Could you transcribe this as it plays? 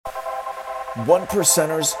One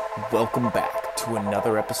percenters, welcome back to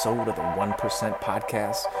another episode of the 1%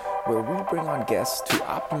 podcast, where we bring on guests to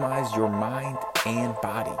optimize your mind and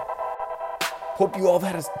body. Hope you all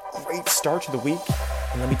had a great start to the week,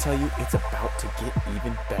 and let me tell you, it's about to get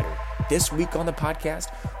even better. This week on the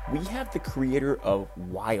podcast, we have the creator of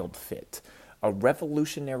WildFit, a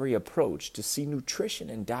revolutionary approach to see nutrition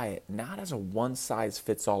and diet not as a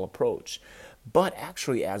one-size-fits-all approach, but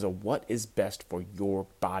actually as a what is best for your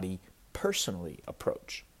body personally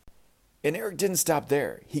approach. And Eric didn't stop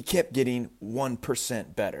there. He kept getting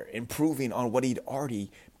 1% better, improving on what he'd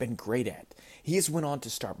already been great at. He has went on to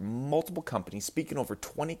start multiple companies, speak in over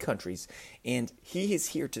 20 countries, and he is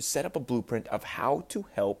here to set up a blueprint of how to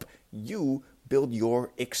help you build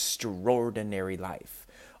your extraordinary life.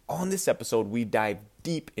 On this episode, we dive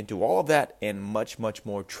deep into all of that and much, much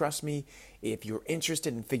more. Trust me, if you're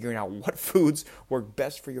interested in figuring out what foods work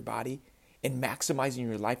best for your body and maximizing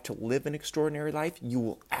your life to live an extraordinary life, you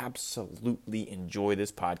will absolutely enjoy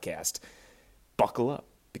this podcast. Buckle up,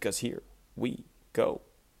 because here we go.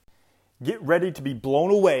 Get ready to be blown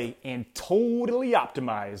away and totally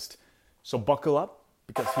optimized. So buckle up,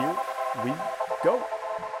 because here we go.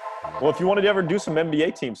 Well, if you wanted to ever do some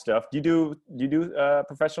NBA team stuff, do you do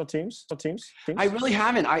professional teams? I really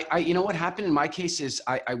haven't. I you know what happened in my case is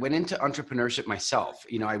I went into entrepreneurship myself.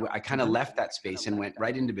 You know, I kind of left that space and went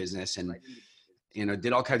right into business and, you know,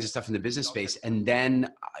 did all kinds of stuff in the business space. And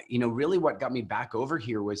then, you know, really what got me back over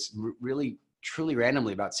here was really, truly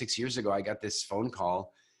randomly about 6 years ago, I got this phone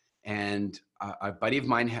call, and a buddy of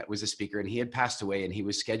mine was a speaker, and he had passed away, and he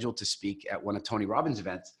was scheduled to speak at one of Tony Robbins'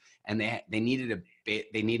 events. And they needed a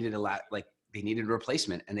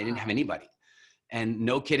replacement, and they didn't have anybody. And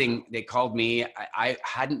no kidding, they called me. I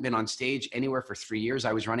hadn't been on stage anywhere for 3 years.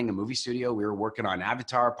 I was running a movie studio. We were working on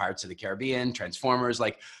Avatar, Pirates of the Caribbean, Transformers.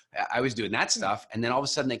 Like, I was doing that stuff. And then all of a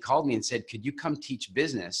sudden they called me and said, could you come teach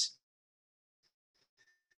business?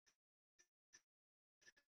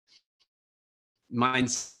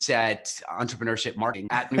 Mindset, entrepreneurship, marketing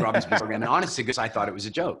at Tony Robbins' business program. And honestly, because I thought it was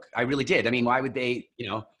a joke. I really did. I mean, why would they, you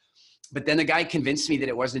know? But then the guy convinced me that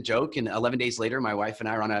it wasn't a joke. And 11 days later, my wife and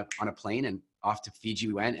I were on a plane and off to Fiji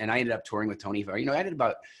we went. And I ended up touring with Tony. You know, I did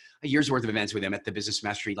about a year's worth of events with him at the Business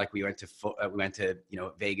Mastery. Like we went to you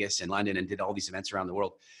know, Vegas and London and did all these events around the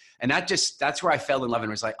world. And that's where I fell in love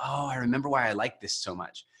and was like, oh, I remember why I like this so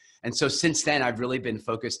much. And so since then, I've really been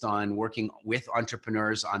focused on working with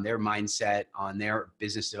entrepreneurs on their mindset, on their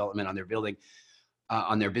business development, on their building.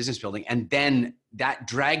 On their business building. And then that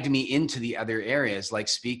dragged me into the other areas like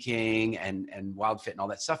speaking and WildFit and all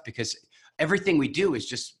that stuff, because everything we do is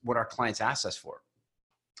just what our clients ask us for.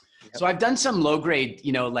 Yep. So I've done some low grade,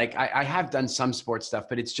 you know, like I have done some sports stuff,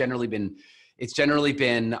 but it's generally been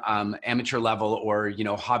amateur level or, you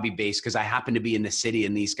know, hobby based, because I happen to be in the city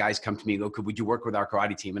and these guys come to me and go, would you work with our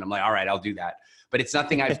karate team? And I'm like, all right, I'll do that. But it's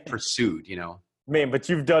nothing I've pursued, you know. Man, but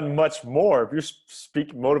you've done much more. If you're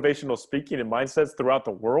motivational speaking and mindsets throughout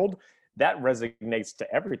the world, that resonates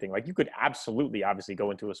to everything. Like you could absolutely, obviously, go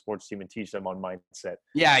into a sports team and teach them on mindset.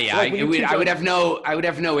 Yeah. So like I would have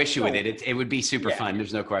no issue with it. It would be super fun.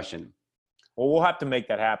 There's no question. Well, we'll have to make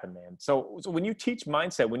that happen, man. So when you teach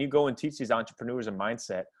mindset, when you go and teach these entrepreneurs and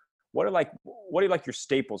mindset, what are like your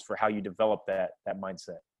staples for how you develop that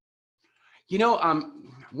mindset? You know,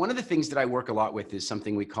 one of the things that I work a lot with is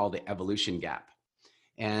something we call the evolution gap.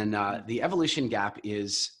 And the evolution gap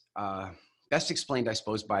is best explained, I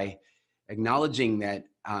suppose, by acknowledging that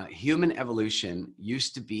human evolution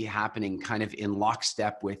used to be happening kind of in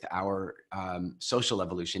lockstep with our social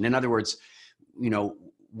evolution. In other words, you know,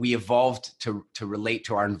 we evolved to relate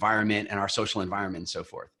to our environment and our social environment and so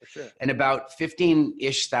forth. For sure. And about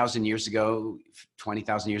 15-ish thousand years ago,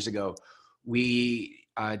 20,000 years ago, we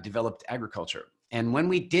developed agriculture. And when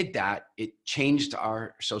we did that, it changed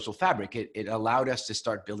our social fabric. It allowed us to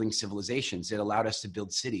start building civilizations. It allowed us to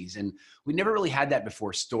build cities. And we never really had that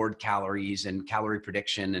before, stored calories and calorie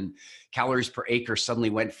prediction, and calories per acre suddenly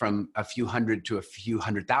went from a few hundred to a few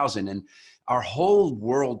 100,000. And our whole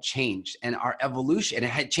world changed, and our evolution, and it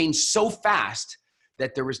had changed so fast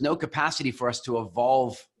that there was no capacity for us to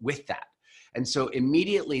evolve with that. And so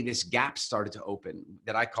immediately this gap started to open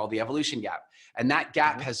that I call the evolution gap. And that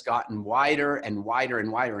gap has gotten wider and wider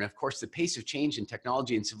and wider. And of course, the pace of change in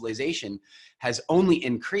technology and civilization has only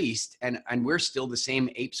increased. And we're still the same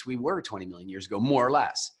apes we were 20 million years ago, more or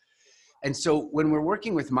less. And so when we're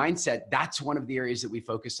working with mindset, that's one of the areas that we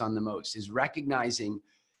focus on the most, is recognizing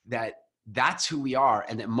that that's who we are,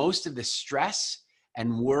 and that most of the stress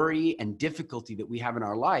and worry and difficulty that we have in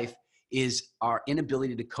our life is our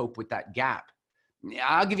inability to cope with that gap.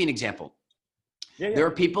 I'll give you an example. There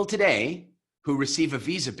are people today who receive a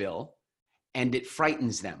visa bill and it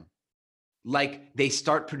frightens them. Like they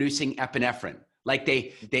start producing epinephrine. Like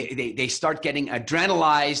they start getting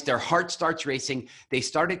adrenalized, their heart starts racing. They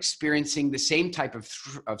start experiencing the same type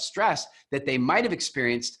of stress that they might have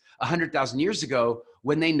experienced 100,000 years ago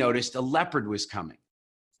when they noticed a leopard was coming,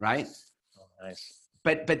 right? Oh, nice.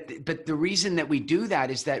 But the reason that we do that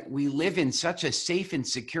is that we live in such a safe and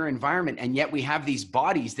secure environment, and yet we have these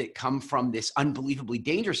bodies that come from this unbelievably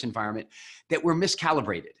dangerous environment that we're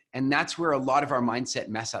miscalibrated. And that's where a lot of our mindset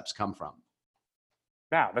mess ups come from.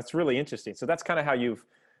 Wow, that's really interesting. So that's kind of how you've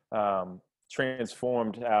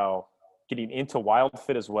transformed how getting into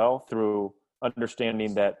WildFit as well, through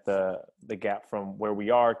understanding that the gap from where we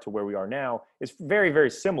are to where we are now is very, very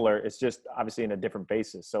similar. It's just obviously in a different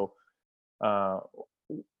basis. So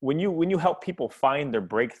when you help people find their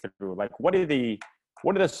breakthrough, like what are the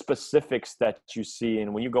specifics that you see?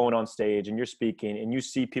 And when you're going on stage and you're speaking and you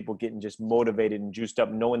see people getting just motivated and juiced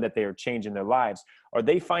up, knowing that they are changing their lives, are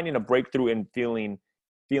they finding a breakthrough and feeling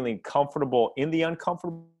comfortable in the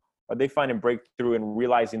uncomfortable? Are they finding breakthrough and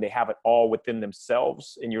realizing they have it all within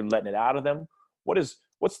themselves and you're letting it out of them? What's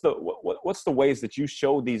the ways that you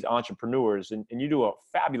show these entrepreneurs, and you do a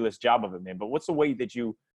fabulous job of it, man, but what's the way that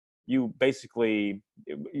you basically,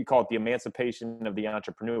 you call it the emancipation of the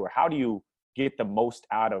entrepreneur? How do you get the most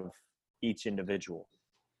out of each individual?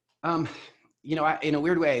 In a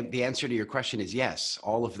weird way, the answer to your question is yes,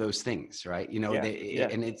 all of those things, right?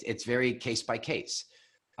 And it's very case by case.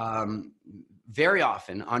 Very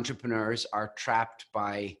often entrepreneurs are trapped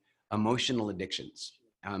by emotional addictions.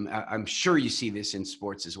 I'm sure you see this in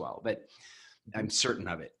sports as well, but I'm certain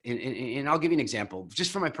of it. And I'll give you an example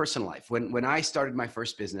just from my personal life. When I started my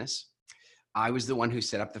first business, I was the one who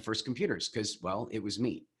set up the first computers because, well, it was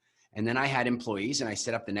me. And then I had employees and I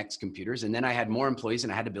set up the next computers. And then I had more employees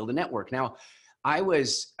and I had to build a network. Now, I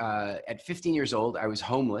was at 15 years old, I was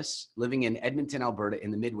homeless, living in Edmonton, Alberta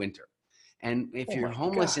in the midwinter. And if you're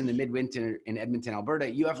homeless in the midwinter in Edmonton, Alberta,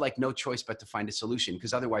 you have like no choice but to find a solution,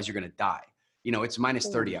 because otherwise you're going to die. It's minus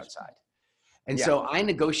 30 outside. And so I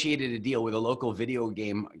negotiated a deal with a local video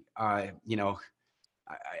game. I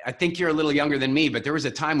think you're a little younger than me, but there was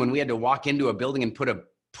a time when we had to walk into a building and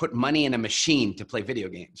put money in a machine to play video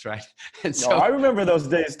games, right? And so I remember those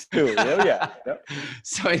days too. Yeah.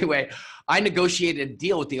 So anyway, I negotiated a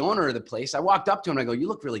deal with the owner of the place. I walked up to him and I go, "You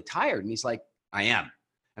look really tired." And he's like, "I am."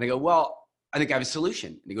 And I go, "Well, I think I have a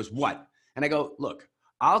solution." And he goes, "What?" And I go, "Look,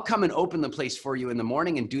 I'll come and open the place for you in the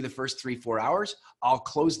morning and do the first 3-4 hours. I'll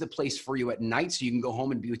close the place for you at night so you can go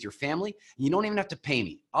home and be with your family. You don't even have to pay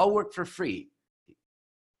me. I'll work for free.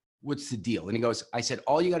 What's the deal?" And he goes, I said,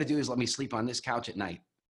 "All you got to do is let me sleep on this couch at night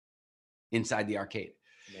inside the arcade."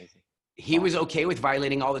 Amazing. He was okay with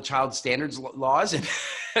violating all the child standards laws, and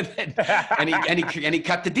he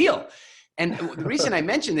cut the deal. And the reason I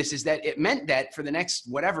mention this is that it meant that for the next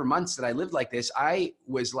whatever months that I lived like this, I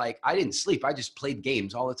was like, I didn't sleep. I just played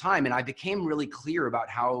games all the time. And I became really clear about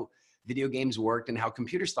how video games worked and how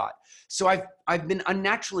computers thought. So I've been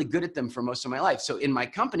unnaturally good at them for most of my life. So in my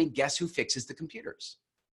company, guess who fixes the computers?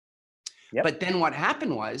 Yep. But then what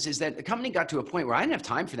happened is that the company got to a point where I didn't have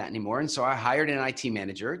time for that anymore. And so I hired an IT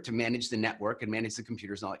manager to manage the network and manage the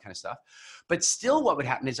computers and all that kind of stuff. But still what would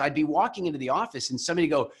happen is I'd be walking into the office and somebody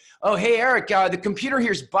go, "Oh, hey, Eric, the computer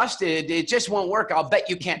here's busted. It just won't work. I'll bet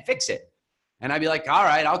you can't fix it." And I'd be like, "All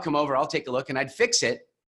right, I'll come over. I'll take a look." And I'd fix it.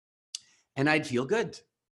 And I'd feel good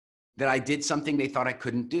that I did something they thought I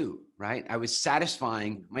couldn't do, right? I was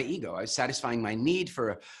satisfying my ego. I was satisfying my need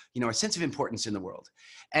for a sense of importance in the world.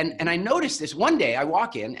 And I noticed this one day. I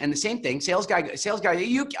walk in and the same thing, sales guy,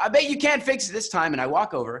 I bet you can't fix it this time. And I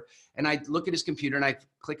walk over and I look at his computer and I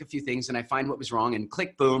click a few things and I find what was wrong and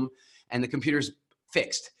click, boom, and the computer's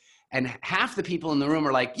fixed. And half the people in the room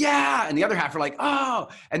are like, "Yeah." And the other half are like, "Oh."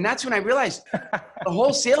 And that's when I realized the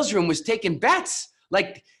whole sales room was taking bets.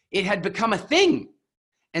 Like it had become a thing.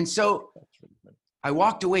 And so I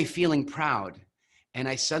walked away feeling proud. And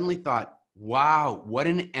I suddenly thought, wow, what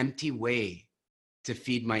an empty way to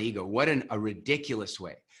feed my ego. What a ridiculous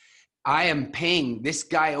way. I am paying this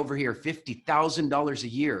guy over here $50,000 a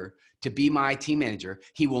year to be my IT manager.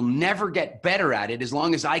 He will never get better at it as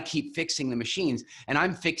long as I keep fixing the machines. And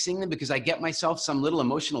I'm fixing them because I get myself some little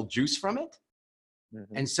emotional juice from it.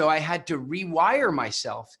 Mm-hmm. And so I had to rewire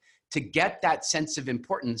myself to get that sense of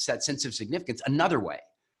importance, that sense of significance another way.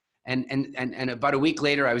 And about a week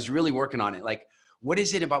later, I was really working on it. Like, what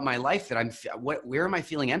is it about my life that where am I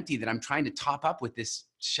feeling empty that I'm trying to top up with this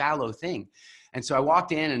shallow thing? And so I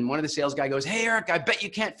walked in and one of the sales guy goes, "Hey, Eric, I bet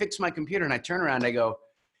you can't fix my computer." And I turn around and I go,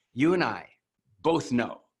 "You and I both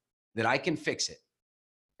know that I can fix it.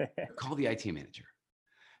 Call the IT manager."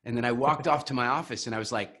 And then I walked off to my office and I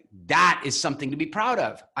was like, that is something to be proud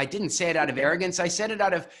of. I didn't say it out of arrogance. I said it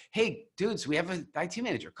out of, hey, dudes, we have an IT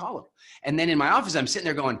manager, call him. And then in my office, I'm sitting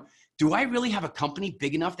there going, do I really have a company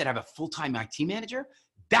big enough that I have a full-time IT manager?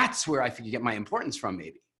 That's where I could get my importance from,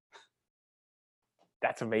 maybe.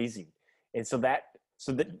 That's amazing. And so that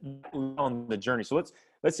on the journey. So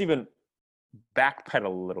let's even backpedal a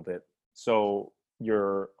little bit. So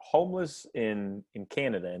you're homeless in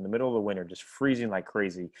Canada in the middle of the winter, just freezing like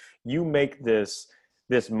crazy. You make this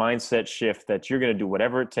mindset shift that you're going to do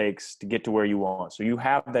whatever it takes to get to where you want. So you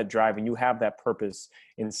have that drive and you have that purpose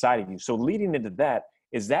inside of you. So leading into that,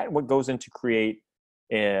 is that what goes into create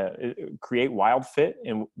Wild Fit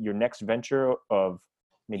in your next venture of,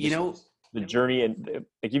 the journey? And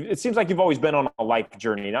it seems like you've always been on a life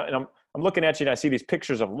journey. And I'm looking at you and I see these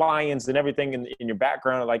pictures of lions and everything in your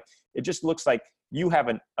background. Like, it just looks like you have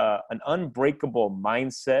an unbreakable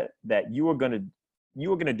mindset that you are going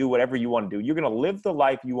to do whatever you want to do. You're going to live the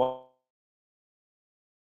life you want.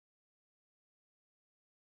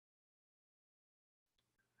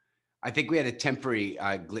 I think we had a temporary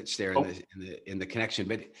glitch there in the connection,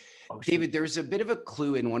 but David, there's a bit of a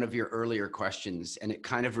clue in one of your earlier questions, and it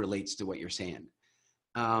kind of relates to what you're saying.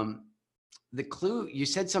 The clue, you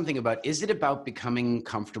said something about, is it about becoming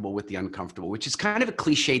comfortable with the uncomfortable, which is kind of a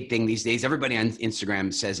cliched thing these days. Everybody on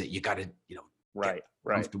Instagram says it. You got to, Right.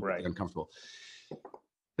 With the uncomfortable.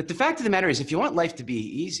 But the fact of the matter is, if you want life to be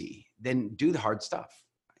easy, then do the hard stuff.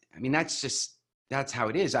 I mean, that's how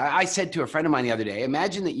it is. I said to a friend of mine the other day,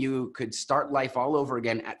 imagine that you could start life all over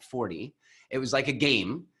again at 40. It was like a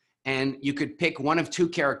game, and you could pick one of two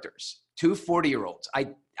characters, two 40-year-olds,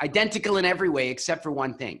 identical in every way except for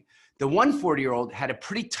one thing. The one 40-year-old had a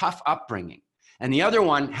pretty tough upbringing, and the other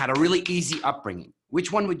one had a really easy upbringing.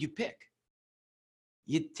 Which one would you pick?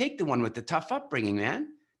 You'd take the one with the tough upbringing, man.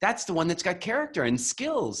 That's the one that's got character and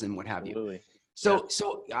skills and what have you. Absolutely.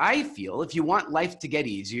 So I feel if you want life to get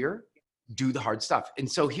easier, do the hard stuff.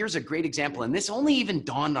 And so here's a great example. And this only even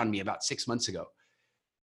dawned on me about 6 months ago.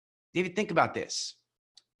 David, think about this.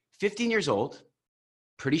 15 years old,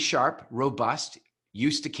 pretty sharp, robust,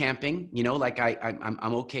 used to camping,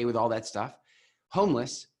 I'm okay with all that stuff.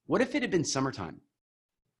 Homeless. What if it had been summertime?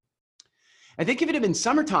 I think if it had been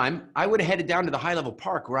summertime, I would have headed down to the high level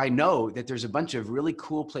park where I know that there's a bunch of really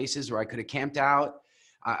cool places where I could have camped out.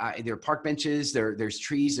 There are park benches, there's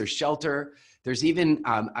trees, there's shelter. There's even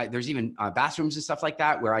bathrooms and stuff like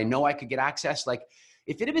that where I know I could get access. Like,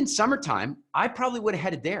 if it had been summertime, I probably would have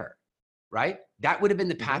headed there, right? That would have been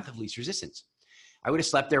the path of least resistance. I would have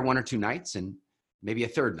slept there 1 or 2 nights and maybe a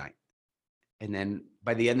third night. And then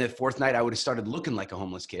by the end of the 4th night, I would have started looking like a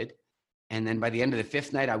homeless kid. And then by the end of the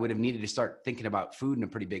 5th night, I would have needed to start thinking about food in a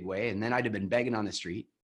pretty big way. And then I'd have been begging on the street.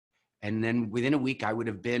 And then within a week, I would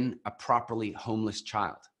have been a properly homeless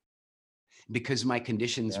child because my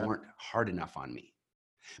conditions weren't hard enough on me.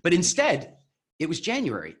 But instead, it was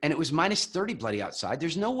January and it was minus 30 bloody outside.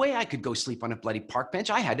 There's no way I could go sleep on a bloody park bench.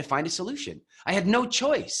 I had to find a solution. I had no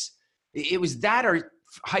choice. It was that or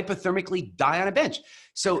hypothermically die on a bench.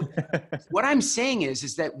 So what I'm saying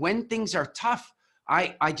is that when things are tough,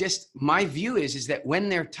 my view is that when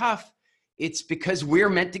they're tough, it's because we're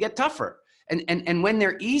meant to get tougher. And when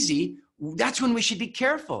they're easy, that's when we should be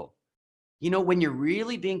careful. When you're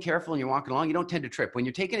really being careful and you're walking along, you don't tend to trip. When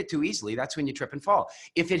you're taking it too easily, that's when you trip and fall.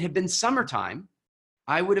 If it had been summertime,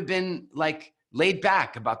 I would have been like laid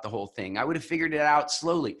back about the whole thing. I would have figured it out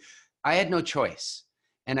slowly. I had no choice.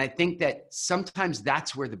 And I think that sometimes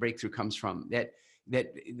that's where the breakthrough comes from, that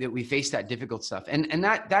we face that difficult stuff. And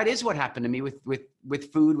that is what happened to me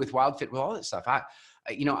with food, with Wild Fit, with all that stuff.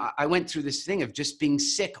 I went through this thing of just being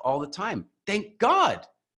sick all the time. Thank God.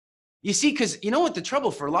 You see, because you know what the trouble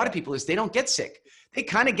for a lot of people is, they don't get sick. They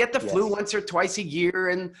kind of get the flu once or twice a year,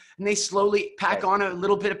 and they slowly pack on a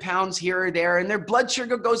little bit of pounds here or there, and their blood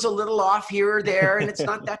sugar goes a little off here or there, and it's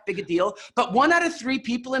not that big a deal. But 1 out of 3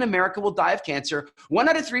 people in America will die of cancer. 1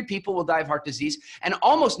 out of 3 people will die of heart disease, and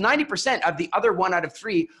almost 90% of the other 1 out of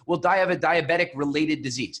 3 will die of a diabetic-related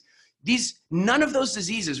disease. None of those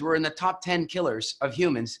diseases were in the top 10 killers of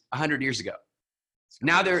humans 100 years ago.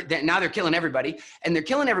 Now they're killing everybody, and they're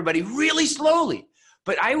killing everybody really slowly.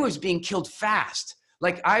 But I was being killed fast.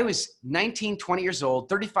 Like, I was 19, 20 years old,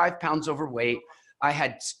 35 pounds overweight. I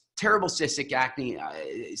had terrible cystic acne,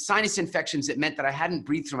 sinus infections that meant that I hadn't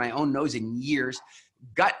breathed through my own nose in years,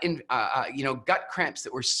 gut cramps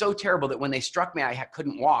that were so terrible that when they struck me, I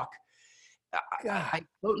couldn't walk. I had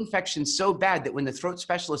throat infections so bad that when the throat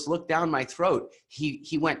specialist looked down my throat,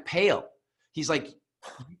 he went pale. He's like,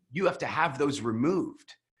 you have to have those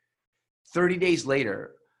removed. 30 days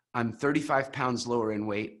later, I'm 35 pounds lower in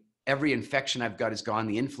weight. Every infection I've got is gone.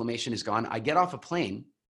 The inflammation is gone. I get off a plane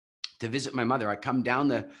to visit my mother. I come down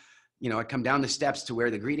the steps to where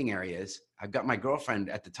the greeting area is. I've got my girlfriend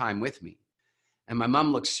at the time with me. And my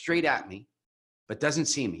mom looks straight at me, but doesn't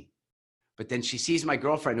see me. But then she sees my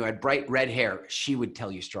girlfriend who had bright red hair. She would tell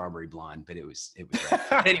you strawberry blonde, but it was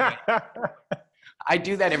red. Anyway, I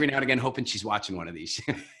do that every now and again, hoping she's watching one of these.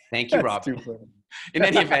 Thank you, Rob. In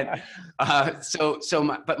any event,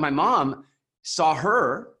 but my mom saw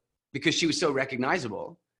her because she was so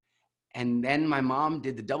recognizable. And then my mom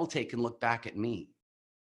did the double take and looked back at me.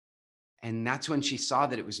 And that's when she saw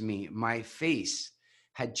that it was me. My face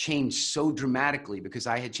had changed so dramatically because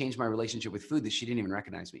I had changed my relationship with food that she didn't even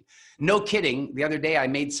recognize me. No kidding. The other day I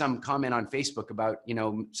made some comment on Facebook about,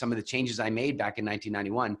 some of the changes I made back in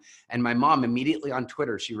 1991. And my mom immediately on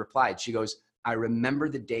Twitter, she replied, she goes, I remember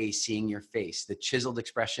the day seeing your face, the chiseled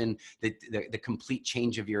expression, the complete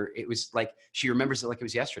change of it was like, she remembers it like it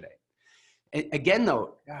was yesterday. And again,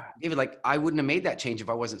 though, David, like I wouldn't have made that change if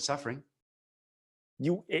I wasn't suffering.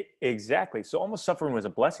 Exactly. So almost suffering was a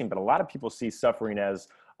blessing, but a lot of people see suffering as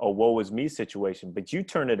a woe is me situation, but you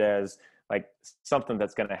turn it as like something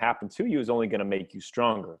that's going to happen to you is only going to make you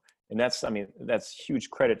stronger. And that's huge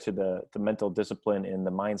credit to the mental discipline and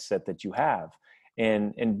the mindset that you have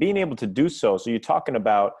and being able to do so. So you're talking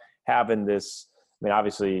about having this,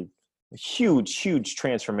 obviously huge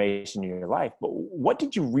transformation in your life, but what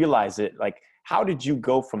did you realize how did you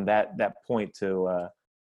go from that point to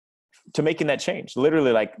making that change?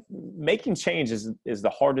 Literally, like making change is the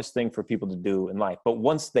hardest thing for people to do in life. But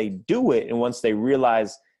once they do it and once they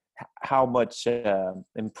realize how much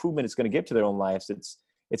improvement it's going to give to their own lives,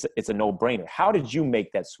 it's a no-brainer. How did you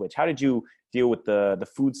make that switch? How did you deal with the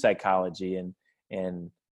food psychology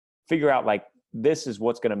and figure out like, this is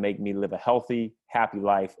what's going to make me live a healthy, happy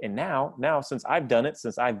life. And now since I've done it,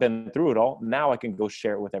 since I've been through it all, now I can go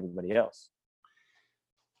share it with everybody else.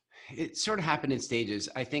 It sort of happened in stages.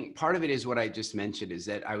 I think part of it is what I just mentioned is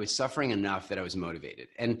that I was suffering enough that I was motivated.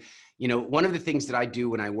 And, one of the things that I do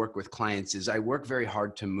when I work with clients is I work very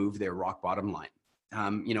hard to move their rock bottom line.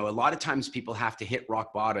 A lot of times people have to hit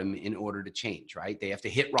rock bottom in order to change, right? They have to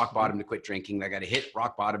hit rock bottom to quit drinking. They got to hit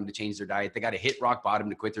rock bottom to change their diet. They got to hit rock bottom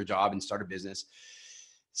to quit their job and start a business.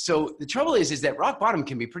 So the trouble is that rock bottom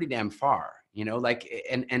can be pretty damn far, and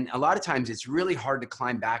a lot of times it's really hard to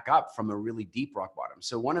climb back up from a really deep rock bottom.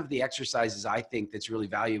 So one of the exercises I think that's really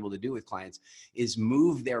valuable to do with clients is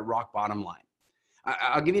move their rock bottom line.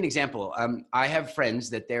 I'll give you an example. I have friends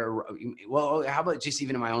that how about just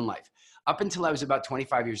even in my own life? Up until I was about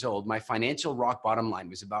 25 years old, my financial rock bottom line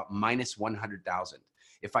was about minus 100,000.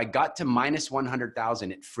 If I got to minus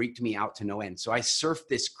 100,000, it freaked me out to no end. So I surfed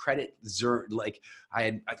this credit, like I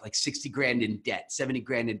had like 60 grand in debt, 70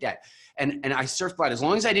 grand in debt. And I surfed that as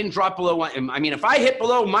long as I didn't drop below one. If I hit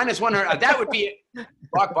below minus 100, that would be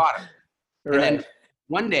rock bottom. Right. And then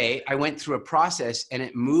one day I went through a process and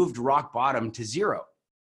it moved rock bottom to zero.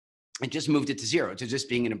 It just moved it to zero, to just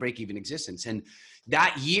being in a break-even existence. And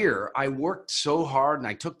that year I worked so hard and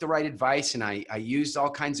I took the right advice and I used all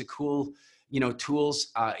kinds of cool,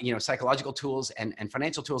 tools, psychological tools and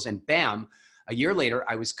financial tools. And bam, a year later,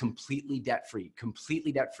 I was completely debt-free.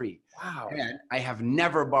 Wow. And I have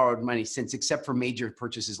never borrowed money since, except for major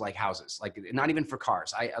purchases like houses, like not even for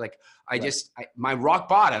cars. My rock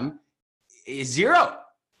bottom is zero.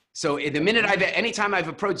 So the minute anytime I've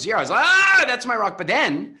approached zero, I was like, that's my rock. But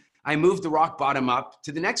then I moved the rock bottom up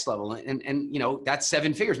to the next level. And that's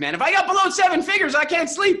 7 figures, man. If I got below 7 figures, I can't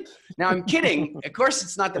sleep. Now I'm kidding. Of course,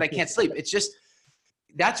 it's not that I can't sleep. It's just,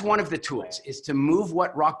 that's one of the tools, is to move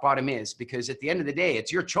what rock bottom is, because at the end of the day,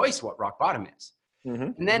 it's your choice what rock bottom is.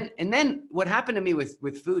 Mm-hmm. And then what happened to me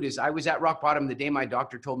with food is I was at rock bottom the day my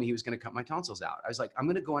doctor told me he was going to cut my tonsils out. I was like, I'm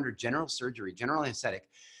going to go under general surgery, general anesthetic.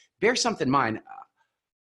 Bear something in mind.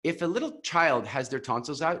 If a little child has their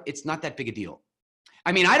tonsils out, it's not that big a deal.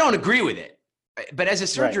 I don't agree with it, but as a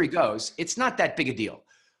surgery goes, it's not that big a deal.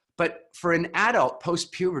 But for an adult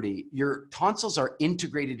post-puberty, your tonsils are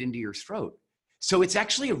integrated into your throat. So it's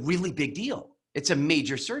actually a really big deal. It's a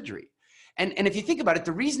major surgery. And if you think about it,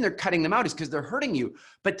 the reason they're cutting them out is because they're hurting you,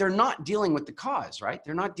 but they're not dealing with the cause, right?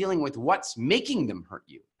 They're not dealing with what's making them hurt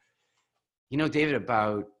you. David,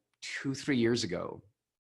 about 2-3 years ago,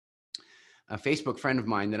 a Facebook friend of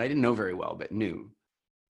mine that I didn't know very well, but knew,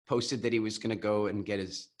 posted that he was going to go and get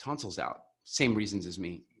his tonsils out. Same reasons as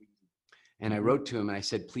me. And I wrote to him and I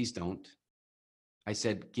said, please don't. I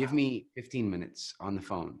said, give me 15 minutes on the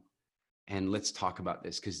phone and let's talk about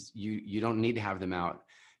this, because you don't need to have them out.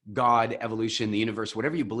 God, evolution, the universe,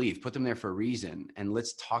 whatever you believe, put them there for a reason. And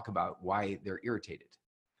let's talk about why they're irritated.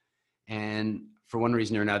 And for one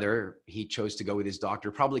reason or another, he chose to go with his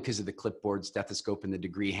doctor, probably because of the clipboard, stethoscope, and the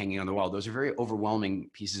degree hanging on the wall. Those are very overwhelming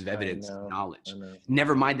pieces of evidence and knowledge.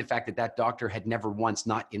 Never mind the fact that that doctor had never once,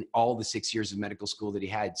 not in all the 6 years of medical school that he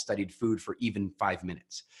had, studied food for even 5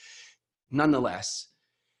 minutes. Nonetheless,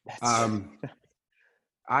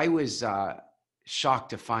 I was shocked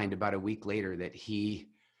to find about a week later that he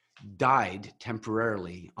died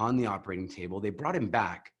temporarily on the operating table. They brought him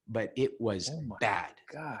back, but it was bad.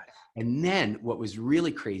 God. And then what was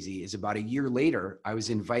really crazy is about a year later, I was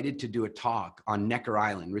invited to do a talk on Necker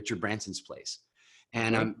Island, Richard Branson's place.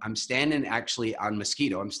 And I'm standing actually on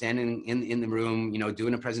Mosquito. I'm standing in the room,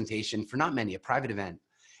 doing a presentation for not many, a private event.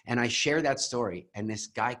 And I share that story. And this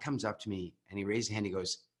guy comes up to me and he raised his hand. He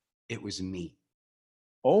goes, "It was me."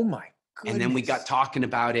 Oh my goodness. And then we got talking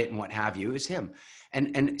about it and what have you. It was him.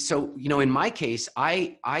 And so, in my case,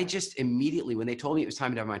 I just immediately, when they told me it was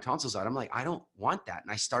time to have my tonsils out, I'm like, I don't want that.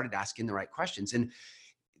 And I started asking the right questions. And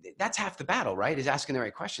that's half the battle, right? Is asking the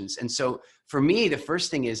right questions. And so for me, the first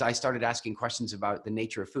thing is I started asking questions about the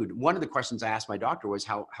nature of food. One of the questions I asked my doctor was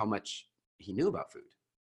how much he knew about food.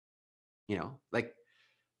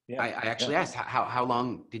 I actually asked, how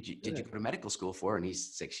long did you go to medical school for? And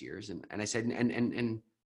he's 6 years. And I said, and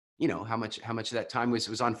how much of that time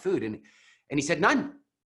was on food? And he said, none,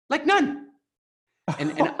 like none.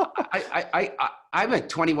 And I'm a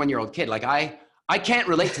 21-year-old kid. Like I can't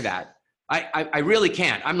relate to that. I really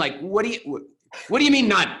can't. I'm like, what do you mean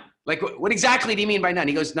none? Like, what exactly do you mean by none?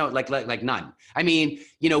 He goes, no, like none. I mean,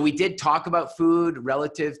 we did talk about food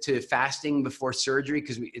relative to fasting before surgery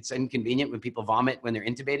because it's inconvenient when people vomit when they're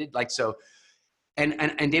intubated. Like, so,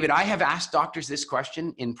 and David, I have asked doctors this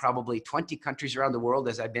question in probably 20 countries around the world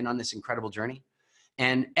as I've been on this incredible journey.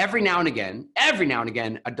 And every now and again,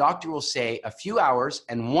 a doctor will say a few hours.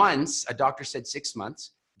 And once a doctor said 6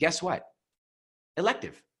 months, guess what?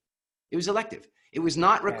 Elective. It was elective. It was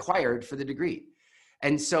not required for the degree.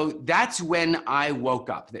 And so that's when I woke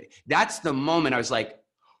up. That's the moment I was like,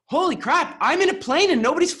 holy crap, I'm in a plane and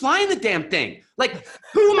nobody's flying the damn thing. Like,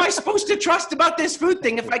 who am I supposed to trust about this food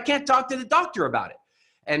thing if I can't talk to the doctor about it?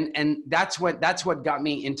 And that's what got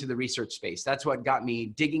me into the research space. That's what got me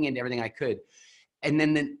digging into everything I could. And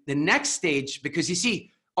then the next stage, because you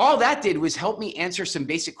see, all that did was help me answer some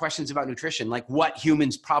basic questions about nutrition, like what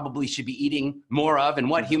humans probably should be eating more of and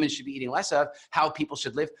what humans should be eating less of, how people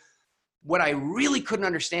should live. What I really couldn't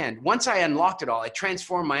understand, once I unlocked it all, I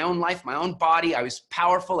transformed my own life, my own body. I was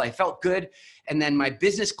powerful. I felt good. And then my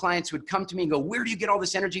business clients would come to me and go, where do you get all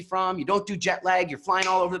this energy from? You don't do jet lag. You're flying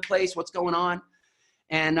all over the place. What's going on?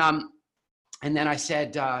 And then I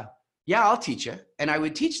said, yeah, I'll teach you. And I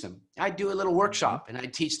would teach them. I'd do a little workshop and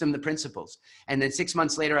I'd teach them the principles. And then 6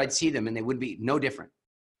 months later, I'd see them and they would be no different.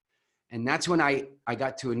 And that's when I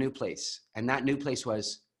got to a new place. And that new place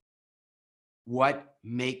was, what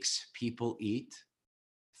makes people eat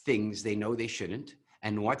things they know they shouldn't?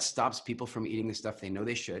 And what stops people from eating the stuff they know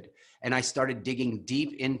they should? And I started digging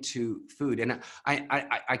deep into food. And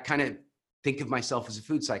I kind of think of myself as a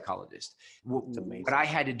food psychologist. What I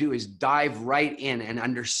had to do is dive right in and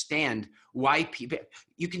understand why people,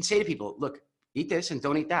 you can say to people, look, eat this and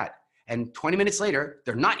don't eat that. And 20 minutes later,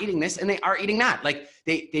 they're not eating this and they are eating that. Like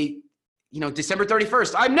they December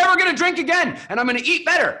 31st, I'm never going to drink again and I'm going to eat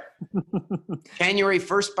better. January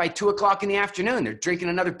 1st by 2:00 in the afternoon, they're drinking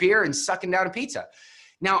another beer and sucking down a pizza.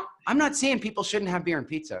 Now, I'm not saying people shouldn't have beer and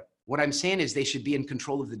pizza. What I'm saying is they should be in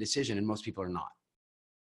control of the decision, and most people are not.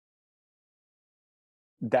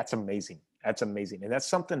 That's amazing. That's amazing. And that's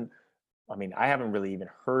something, I haven't really even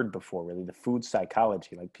heard before, really, the food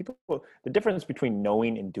psychology. Like people, the difference between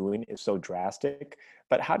knowing and doing is so drastic.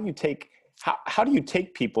 But how do you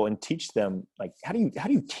take people and teach them, like, how do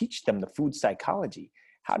you teach them the food psychology?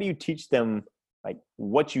 How do you teach them, like,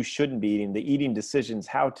 what you shouldn't be eating, the eating decisions,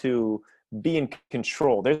 how to be in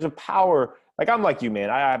control? There's a power. Like, I'm like you,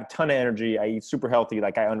 man. I have a ton of energy. I eat super healthy.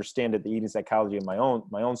 Like, I understand it, the eating psychology of my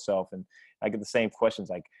own self. And I get the same questions,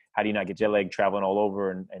 like, how do you not get jet lag traveling all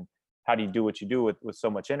over? And how do you do what you do with so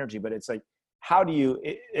much energy? But it's like,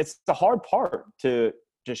 it's the hard part to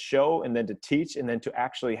just show and then to teach and then to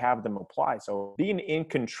actually have them apply. So being in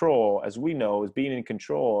control, as we know, is being in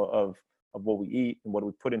control of what we eat and what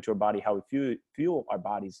we put into our body, how we fuel our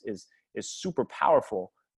bodies is super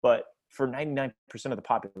powerful. But for 99% of the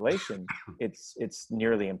population, it's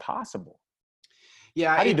nearly impossible.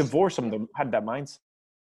 Yeah. How do you divorce them? How did that mindset?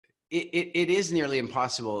 It is nearly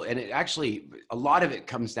impossible. And a lot of it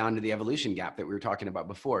comes down to the evolution gap that we were talking about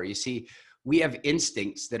before. You see, we have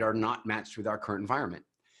instincts that are not matched with our current environment.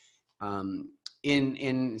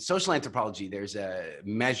 In social anthropology, there's a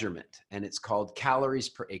measurement and it's called calories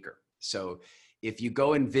per acre. So if you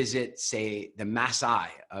go and visit, say, the Maasai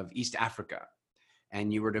of East Africa,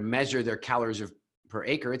 and you were to measure their calories per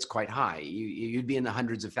acre, it's quite high. You'd be in the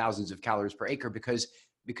hundreds of thousands of calories per acre because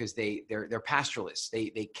they're pastoralists.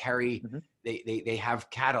 They carry, they have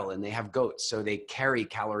cattle and they have goats, so they carry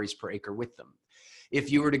calories per acre with them. If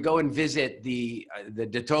you were to go and visit the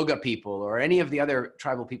Datoga people or any of the other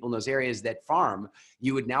tribal people in those areas that farm,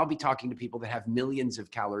 you would now be talking to people that have millions of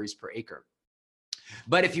calories per acre.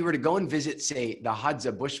 But if you were to go and visit, say, the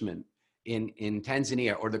Hadza Bushmen in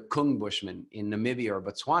Tanzania or the Kung Bushmen in Namibia or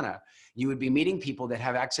Botswana, you would be meeting people that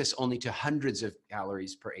have access only to hundreds of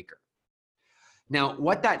calories per acre. Now,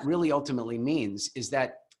 what that really ultimately means is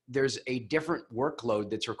that there's a different workload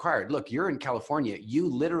that's required. Look, you're in California. You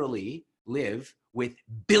literally live with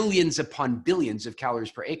billions upon billions of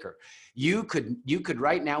calories per acre. You could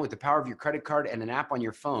right now, with the power of your credit card and an app on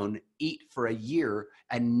your phone, eat for a year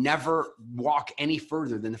and never walk any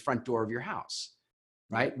further than the front door of your house,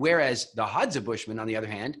 right? Whereas the Hadza Bushmen, on the other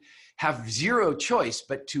hand, have zero choice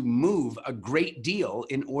but to move a great deal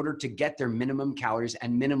in order to get their minimum calories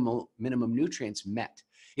and minimum nutrients met.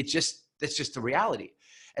 That's just the reality.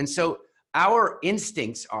 And so our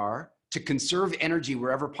instincts are to conserve energy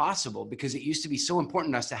wherever possible, because it used to be so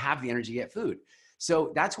important to us to have the energy to get food.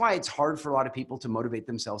 So that's why it's hard for a lot of people to motivate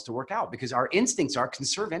themselves to work out, because our instincts are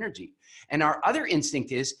conserve energy. And our other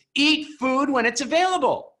instinct is eat food when it's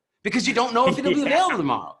available, because you don't know if it'll be available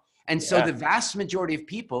tomorrow. And so the vast majority of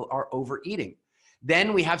people are overeating.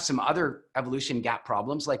 Then we have some other evolution gap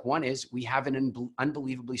problems. Like one is we have an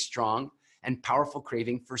unbelievably strong and powerful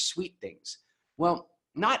craving for sweet things. Well,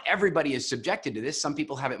 not everybody is subjected to this. Some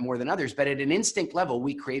people have it more than others, but at an instinct level,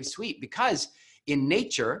 we crave sweet because in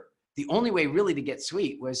nature, the only way really to get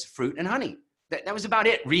sweet was fruit and honey. That was about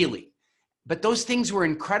it, really. But those things were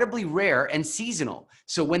incredibly rare and seasonal.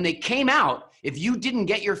 So when they came out, if you didn't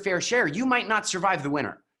get your fair share, you might not survive the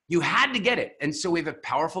winter. You had to get it. And so we have a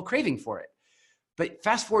powerful craving for it. But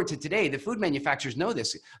fast forward to today, the food manufacturers know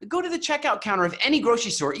this. Go to the checkout counter of any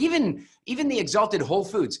grocery store, even the exalted Whole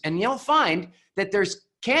Foods, and you'll find that there's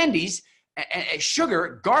candies,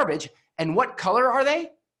 sugar, garbage. And what color are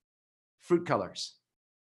they? Fruit colors.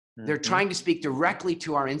 They're trying to speak directly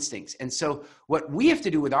to our instincts. And so what we have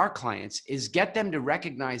to do with our clients is get them to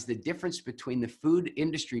recognize the difference between the food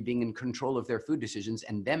industry being in control of their food decisions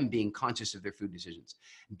and them being conscious of their food decisions.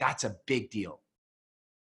 That's a big deal.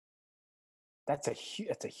 That's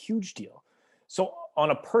a huge deal. So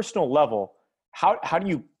on a personal level, how do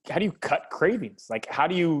you cut cravings? Like how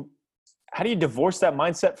do you divorce that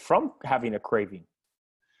mindset from having a craving?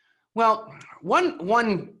 Well,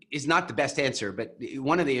 one is not the best answer, but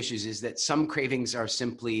one of the issues is that some cravings are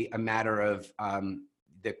simply a matter of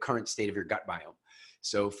the current state of your gut biome.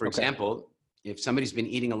 So for example, if somebody's been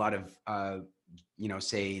eating a lot of,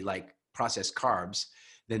 say like processed carbs,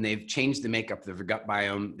 then they've changed the makeup of their gut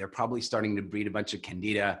biome. They're probably starting to breed a bunch of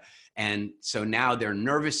candida. And so now their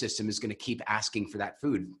nervous system is going to keep asking for that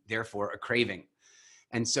food, therefore a craving.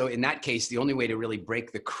 And so in that case, the only way to really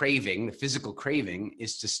break the craving, the physical craving,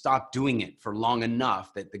 is to stop doing it for long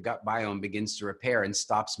enough that the gut biome begins to repair and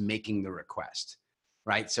stops making the request,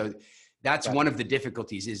 right? So that's one of the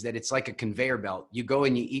difficulties, is that it's like a conveyor belt. You go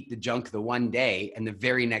and you eat the junk the one day, and the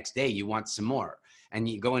very next day you want some more. And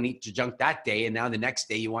you go and eat your junk that day, and now the next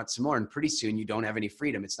day you want some more. And pretty soon you don't have any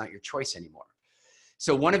freedom. It's not your choice anymore.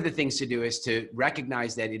 So one of the things to do is to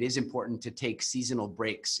recognize that it is important to take seasonal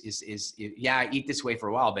breaks. Eat this way for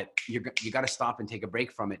a while, but you got to stop and take a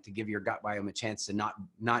break from it to give your gut biome a chance to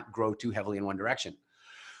not grow too heavily in one direction.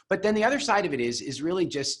 But then the other side of it is really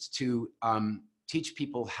just to teach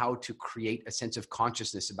people how to create a sense of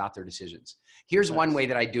consciousness about their decisions. Here's one way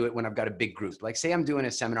that I do it when I've got a big group. Like say I'm doing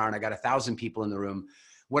a seminar and I got 1,000 people in the room.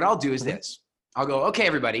 What I'll do is this. I'll go, okay,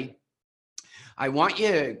 everybody, I want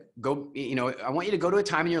you to go to a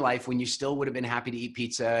time in your life when you still would have been happy to eat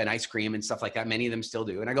pizza and ice cream and stuff like that. Many of them still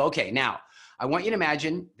do. And I go, okay, now I want you to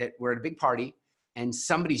imagine that we're at a big party and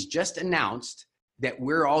somebody's just announced that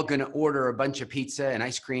we're all going to order a bunch of pizza and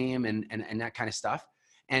ice cream and that kind of stuff.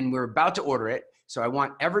 And we're about to order it. So I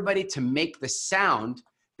want everybody to make the sound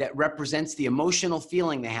that represents the emotional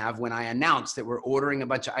feeling they have when I announce that we're ordering a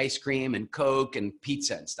bunch of ice cream and Coke and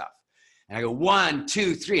pizza and stuff. And I go 1,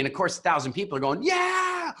 2, 3. And of course, 1,000 people are going,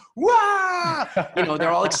 yeah, wow.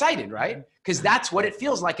 They're all excited, right? Because that's what it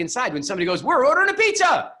feels like inside when somebody goes, we're ordering a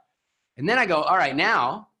pizza. And then I go, all right,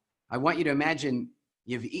 now I want you to imagine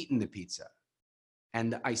you've eaten the pizza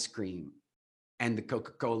and the ice cream and the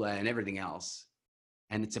Coca-Cola and everything else.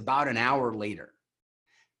 And it's about an hour later.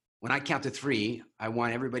 When I count to 3, I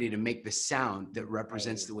want everybody to make the sound that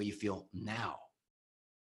represents the way you feel now.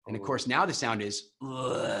 And of course, now the sound is,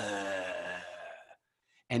 ugh.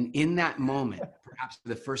 And in that moment, perhaps for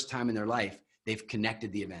the first time in their life, they've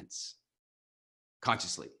connected the events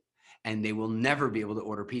consciously. And they will never be able to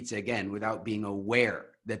order pizza again without being aware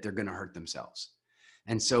that they're going to hurt themselves.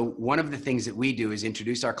 And so one of the things that we do is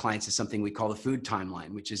introduce our clients to something we call the food timeline,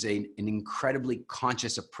 which is an incredibly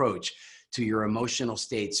conscious approach to your emotional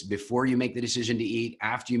states before you make the decision to eat,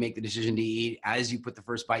 after you make the decision to eat, as you put the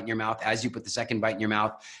first bite in your mouth, as you put the second bite in your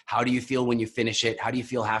mouth. How do you feel when you finish it? How do you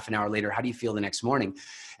feel half an hour later? How do you feel the next morning?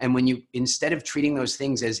 And when you, instead of treating those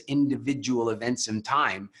things as individual events in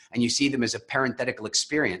time, and you see them as a parenthetical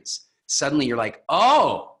experience, suddenly you're like,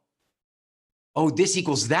 oh, this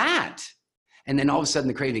equals that. And then all of a sudden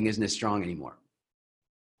the craving isn't as strong anymore.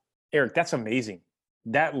 Eric, that's amazing.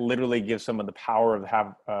 That literally gives someone the power of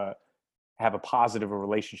have a positive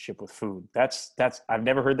relationship with food. That's I've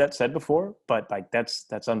never heard that said before, but like that's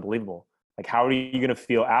unbelievable. Like, how are you going to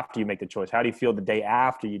feel after you make the choice? How do you feel the day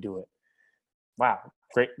after you do it? Wow.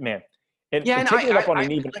 Great, man. And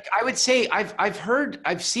I would say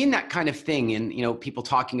I've seen that kind of thing in, you know, people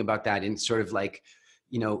talking about that in sort of like,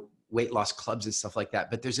 you know, weight loss clubs and stuff like that.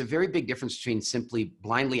 But there's a very big difference between simply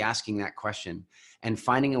blindly asking that question and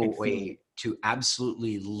finding a way to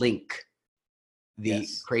absolutely link the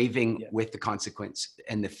craving with the consequence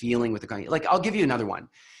and the feeling with the consequence. Like, I'll give you another one.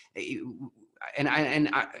 And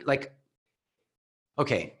I like,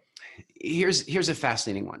 okay, here's a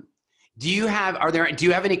fascinating one. Do you have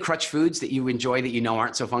any crutch foods that you enjoy that you know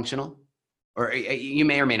aren't so functional? Or you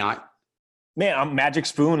may or may not. Man, I'm Magic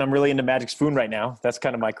Spoon. I'm really into Magic Spoon right now. That's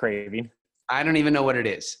kind of my craving. I don't even know what it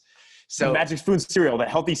is. So the Magic Spoon cereal, that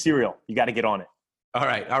healthy cereal, you got to get on it. All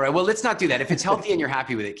right. Well, let's not do that. If it's healthy and you're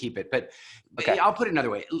happy with it, keep it. But okay. I'll put it another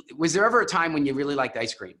way. Was there ever a time when you really liked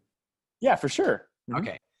ice cream? Yeah, for sure. Mm-hmm.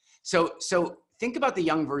 Okay. So think about the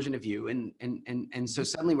young version of you. And so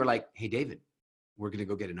suddenly we're like, hey, David, we're going to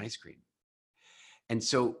go get an ice cream. And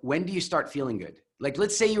so when do you start feeling good? Like,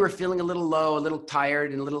 let's say you were feeling a little low, a little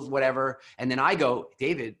tired, and a little whatever. And then I go,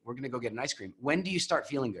 David, we're going to go get an ice cream. When do you start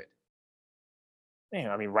feeling good?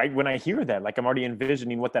 Man, I mean, right when I hear that, like, I'm already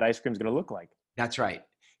envisioning what that ice cream is going to look like. That's right.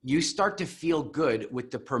 You start to feel good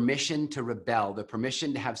with the permission to rebel, the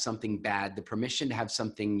permission to have something bad, the permission to have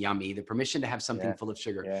something yummy, the permission to have something full of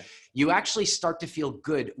sugar. Yeah. You actually start to feel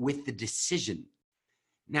good with the decision.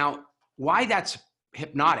 Now, why that's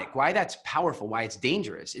hypnotic, why that's powerful, why it's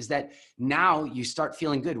dangerous is that now you start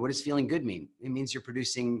feeling good. What does feeling good mean? It means you're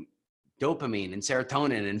producing dopamine and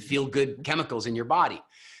serotonin and feel good chemicals in your body.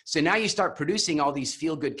 So now you start producing all these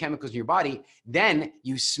feel good chemicals in your body. Then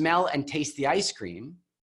you smell and taste the ice cream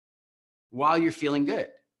while you're feeling good.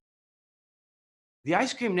 The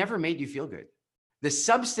ice cream never made you feel good. The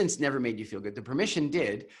substance never made you feel good. The permission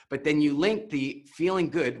did, but then you link the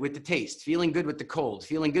feeling good with the taste, feeling good with the cold,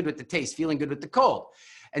 feeling good with the taste, feeling good with the cold.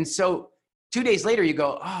 And so 2 days later you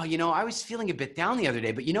go, oh, you know, I was feeling a bit down the other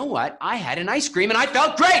day, but you know what? I had an ice cream and I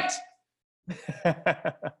felt great.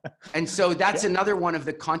 And so that's another one of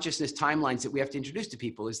the consciousness timelines that we have to introduce to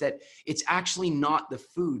people is that it's actually not the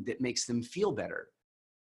food that makes them feel better.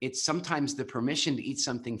 It's sometimes the permission to eat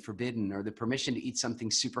something forbidden or the permission to eat something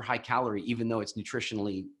super high calorie, even though it's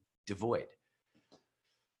nutritionally devoid.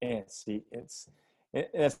 And see,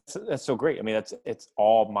 that's so great. I mean, it's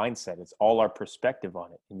all mindset. It's all our perspective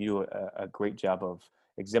on it. And you do a great job of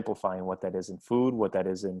exemplifying what that is in food, what that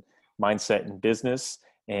is in mindset and business.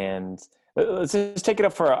 And let's just take it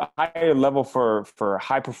up for a higher level for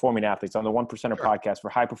high performing athletes on the 1%er podcast for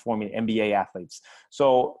high performing NBA athletes.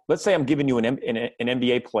 So let's say I'm giving you an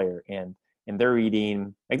NBA player and they're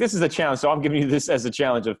eating, like, this is a challenge. So I'm giving you this as a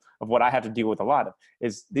challenge of what I have to deal with a lot of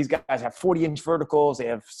is these guys have 40-inch verticals. They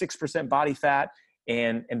have 6% body fat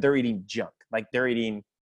and they're eating junk. Like, they're eating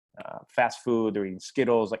fast food, they're eating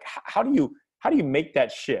Skittles. Like, how do you make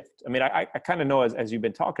that shift? I mean, I kind of know as you've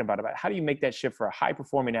been talking about how do you make that shift for a high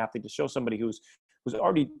performing athlete to show somebody who's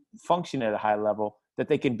already functioning at a high level that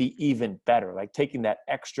they can be even better, like taking that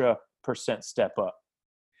extra % step up?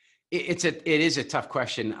 It is a tough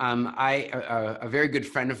question. A very good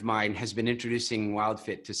friend of mine has been introducing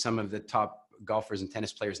WildFit to some of the top golfers and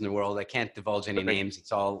tennis players in the world. I can't divulge any names.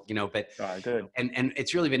 It's all, you know, but good. And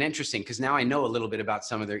it's really been interesting because now I know a little bit about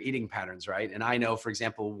some of their eating patterns, right? And I know, for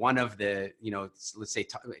example, one of the, you know, let's say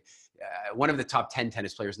one of the top 10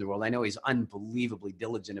 tennis players in the world, I know he's unbelievably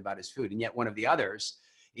diligent about his food. And yet one of the others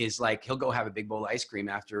is like, he'll go have a big bowl of ice cream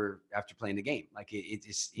after playing the game. Like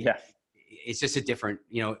it's just a different,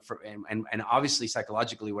 you know, and obviously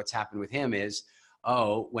psychologically what's happened with him is,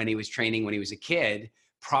 when he was training, when he was a kid,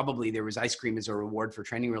 probably there was ice cream as a reward for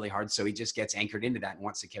training really hard. So he just gets anchored into that and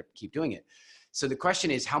wants to keep doing it. So the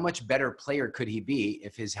question is, how much better player could he be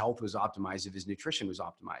if his health was optimized, if his nutrition was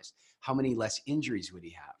optimized? How many less injuries would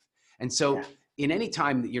he have? And so in any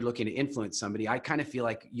time that you're looking to influence somebody, I kind of feel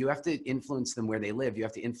like you have to influence them where they live. You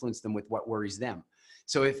have to influence them with what worries them.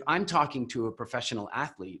 So if I'm talking to a professional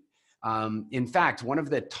athlete, in fact, one of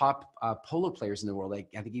the top polo players in the world,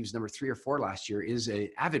 I think he was number 3 or 4 last year, is an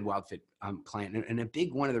avid WildFit client. And a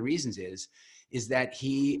big one of the reasons is that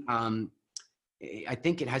he, I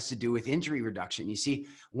think it has to do with injury reduction. You see,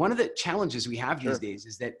 one of the challenges we have these days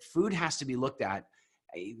is that food has to be looked at.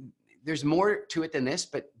 There's more to it than this,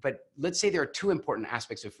 but let's say there are 2 important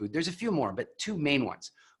aspects of food. There's a few more, but 2 main ones.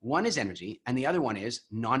 One is energy, and the other one is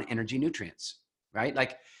non-energy nutrients, right?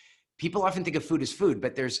 Like, people often think of food as food,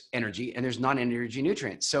 but there's energy and there's non-energy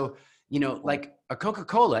nutrients. So, you know, like a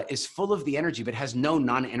Coca-Cola is full of the energy, but has no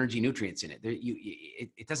non-energy nutrients in it.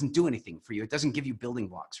 It doesn't do anything for you. It doesn't give you building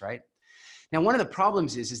blocks, right? Now, one of the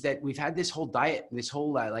problems is that we've had this whole diet, this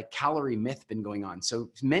whole like calorie myth been going on. So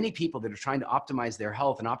many people that are trying to optimize their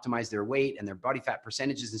health and optimize their weight and their body fat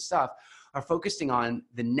percentages and stuff are focusing on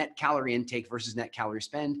the net calorie intake versus net calorie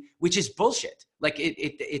spend, which is bullshit. Like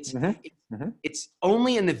it's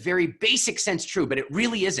only in the very basic sense true, but it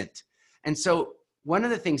really isn't. And so one of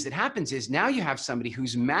the things that happens is now you have somebody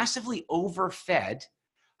who's massively overfed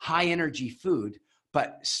high energy food,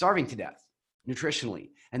 but starving to death nutritionally.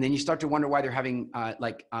 And then you start to wonder why they're having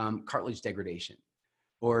cartilage degradation,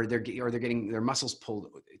 or they're getting their muscles pulled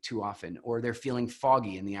too often, or they're feeling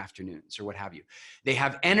foggy in the afternoons, or what have you. They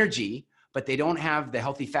have energy, but they don't have the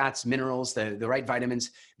healthy fats, minerals, the right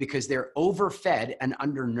vitamins, because they're overfed and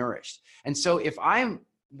undernourished. And so if I'm,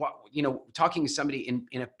 you know, talking to somebody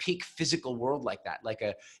in a peak physical world like that, like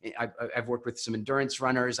I've worked with some endurance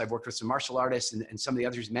runners, I've worked with some martial artists, and some of the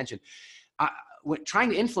others you mentioned, trying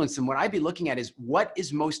to influence them, what I'd be looking at is what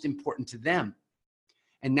is most important to them.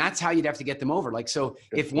 And that's how you'd have to get them over. Like, so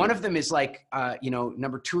if one of them is like,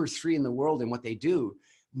 number 2 or 3 in the world in what they do,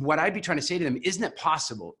 what I'd be trying to say to them, isn't it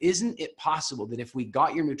possible that if we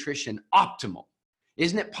got your nutrition optimal,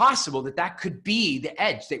 isn't it possible that could be the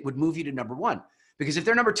edge that would move you to number 1? Because if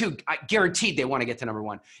they're number 2, I guaranteed they want to get to number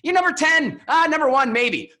 1. You're number 10, number 1,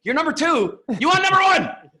 maybe. You're number 2, you want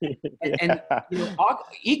number 1. And you know,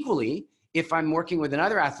 equally, if I'm working with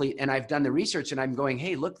another athlete and I've done the research and I'm going,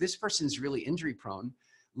 hey, look, this person's really injury prone.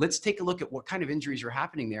 Let's take a look at what kind of injuries are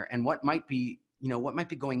happening there and what might be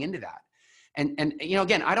going into that. And you know,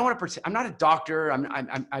 again, I don't want to pretend, I'm not a doctor.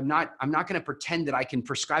 I'm not going to pretend that I can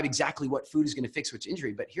prescribe exactly what food is going to fix which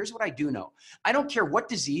injury, but here's what I do know. I don't care what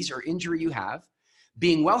disease or injury you have,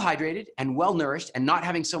 being well hydrated and well nourished and not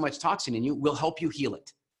having so much toxin in you will help you heal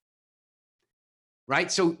it. Right?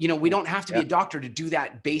 So, you know, we don't have to be a doctor to do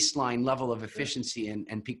that baseline level of efficiency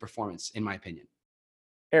and peak performance, in my opinion.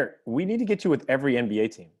 Eric, we need to get you with every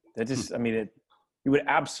NBA team. That just, I mean, you would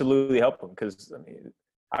absolutely help them because, I mean,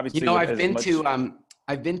 obviously, you know, I've been to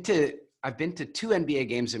 2 NBA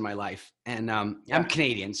games in my life, and I'm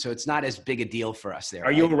Canadian, so it's not as big a deal for us there.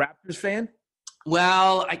 Are you a Raptors fan?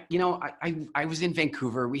 Well, I was in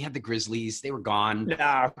Vancouver. We had the Grizzlies. They were gone.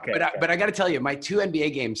 But I got to tell you, my 2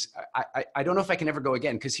 NBA games, I don't know if I can ever go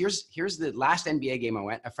again, because here's the last NBA game I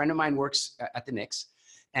went. A friend of mine works at the Knicks,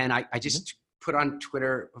 and I just put on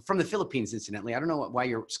Twitter, from the Philippines, incidentally. I don't know why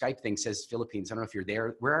your Skype thing says Philippines. I don't know if you're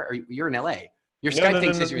there. Where are you? You're in LA. Your Skype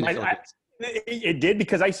thing says you're in the Philippines. It did,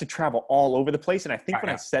 because I used to travel all over the place, and I think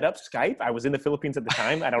when I set up Skype, I was in the Philippines at the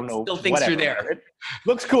time. I don't know. Still thinks you're there. It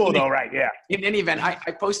looks cool though, right? Yeah. In any event, I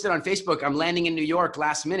posted on Facebook, I'm landing in New York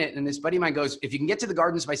last minute, and this buddy of mine goes, if you can get to the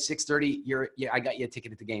Gardens by 6:30, I got you a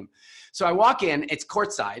ticket at the game. So I walk in, it's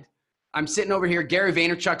courtside. I'm sitting over here. Gary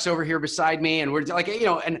Vaynerchuk's over here beside me, and we're like, you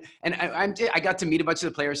know, and I got to meet a bunch of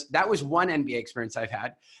the players. That was one NBA experience I've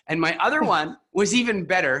had, and my other one was even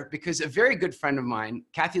better, because a very good friend of mine,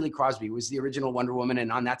 Kathy Lee Crosby, was the original Wonder Woman,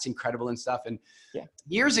 and on That's Incredible and stuff. And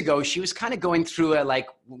years ago, she was kind of going through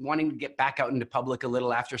wanting to get back out into public a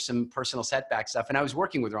little after some personal setback stuff, and I was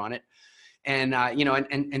working with her on it. And you know,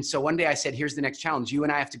 and so one day I said, here's the next challenge. You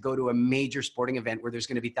and I have to go to a major sporting event where there's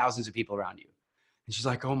going to be thousands of people around you. And she's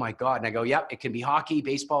like, oh my God. And I go, yep, it can be hockey,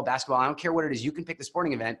 baseball, basketball. I don't care what it is. You can pick the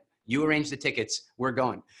sporting event. You arrange the tickets. We're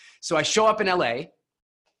going. So I show up in LA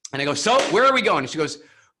and I go, so where are we going? And she goes,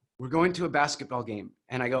 we're going to a basketball game.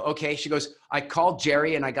 And I go, okay. She goes, I called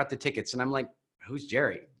Jerry and I got the tickets. And I'm like, who's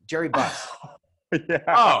Jerry? Jerry Buss.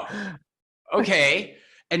 Oh, okay.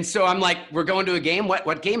 And so I'm like, we're going to a game.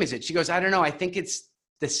 What game is it? She goes, I don't know. I think it's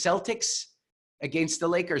the Celtics against the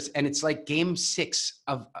Lakers. And it's like game 6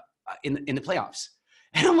 of in the playoffs.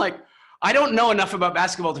 And I'm like, I don't know enough about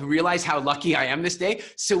basketball to realize how lucky I am this day.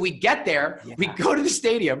 So we get there, we go to the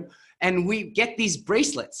stadium, and we get these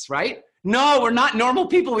bracelets, right? No, we're not normal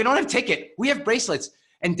people. We don't have ticket. We have bracelets.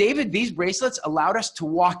 And David, these bracelets allowed us to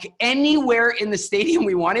walk anywhere in the stadium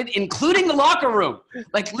we wanted, including the locker room,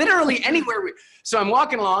 like literally anywhere. So I'm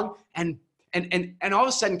walking along and all of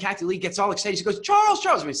a sudden Kathy Lee gets all excited. She goes, Charles.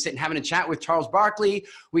 We're sitting having a chat with Charles Barkley.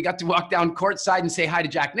 We got to walk down courtside and say hi to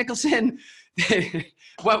Jack Nicholson.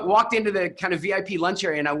 Walked into the kind of VIP lunch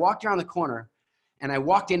area, and I walked around the corner and I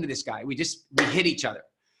walked into this guy. We hit each other.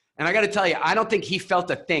 And I got to tell you, I don't think he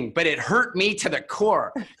felt a thing, but it hurt me to the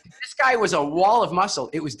core. This guy was a wall of muscle.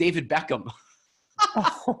 It was David Beckham.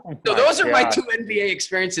 So those are my 2 NBA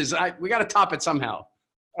experiences. We got to top it somehow.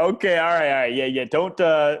 Okay. All right. Yeah. Don't,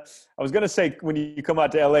 I was going to say when you come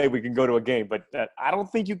out to LA, we can go to a game, but I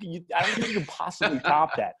don't think you can possibly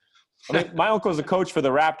top that. I mean, my uncle's a coach for the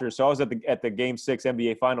Raptors, so I was at the Game 6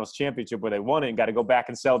 NBA Finals championship where they won it and got to go back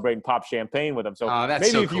and celebrate and pop champagne with them. So maybe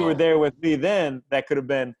so if you were there with me then, that could have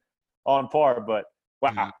been on par. But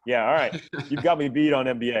wow, yeah, all right, you've got me beat on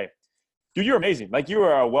NBA. Dude, you're amazing. Like, you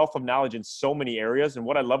are a wealth of knowledge in so many areas, and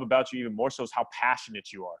what I love about you even more so is how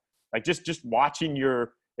passionate you are. Like, just watching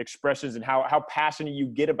your expressions and how passionate you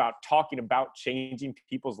get about talking about changing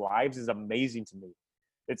people's lives is amazing to me.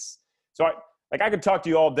 It's so I could talk to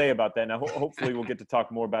you all day about that. Now, hopefully we'll get to talk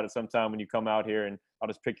more about it sometime when you come out here, and I'll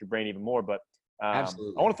just pick your brain even more. But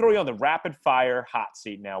Absolutely. I want to throw you on the rapid fire hot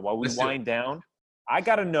seat now while we wind down. I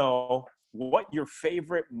got to know what your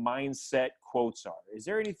favorite mindset quotes are. Is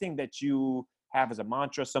there anything that you have as a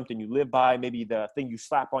mantra, something you live by, maybe the thing you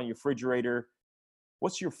slap on your refrigerator?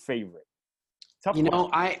 What's your favorite? Tough question.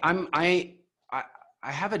 I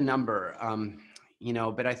have a number,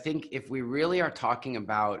 but I think if we really are talking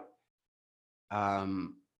about,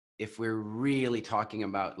 if we're really talking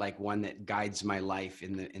about like one that guides my life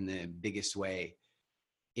in the biggest way,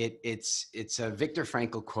 it's a Viktor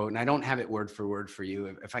Frankl quote, and I don't have it word for word for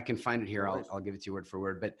you. If I can find it here, I'll give it to you word for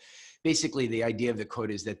word. But basically, the idea of the quote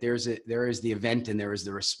is that there is the event and there is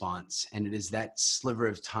the response, and it is that sliver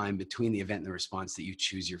of time between the event and the response that you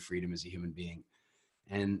choose your freedom as a human being.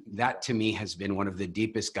 And that to me has been one of the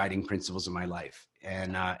deepest guiding principles of my life,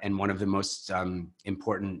 and one of the most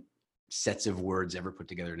important sets of words ever put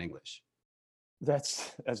together in English.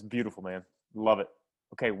 That's beautiful, man. Love it.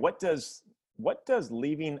 Okay, what does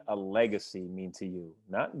leaving a legacy mean to you?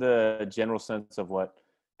 Not the general sense of what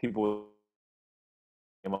people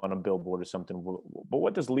on a billboard or something, but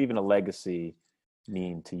what does leaving a legacy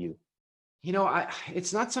mean to you?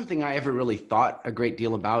 It's not something I ever really thought a great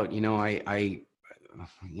deal about. I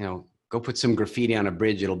go put some graffiti on a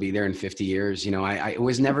bridge, it'll be there in 50 years. It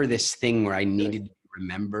was never this thing where I needed to be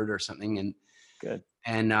remembered or something. And good.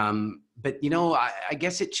 And but I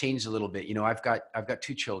guess it changed a little bit. I've got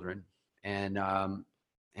 2 children, and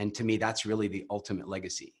to me that's really the ultimate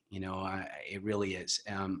legacy. It really is.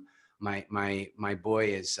 My boy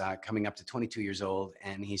is coming up to 22 years old,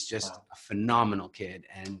 and he's just a phenomenal kid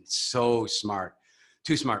and so smart.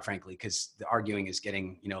 Too smart, frankly, because the arguing is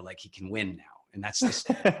getting, like he can win now. And that's just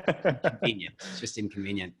inconvenient. It's just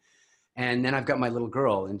inconvenient. And then I've got my little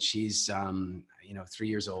girl, and she's, 3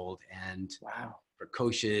 years old, and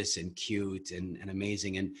precocious and cute and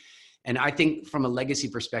amazing. And I think from a legacy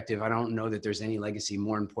perspective, I don't know that there's any legacy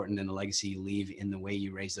more important than the legacy you leave in the way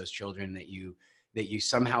you raise those children, that you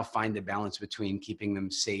somehow find the balance between keeping them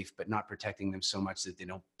safe, but not protecting them so much that they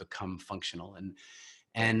don't become functional.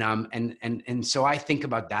 And so I think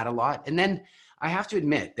about that a lot. And then I have to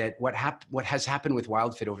admit that what has happened with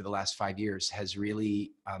WildFit over the last 5 years has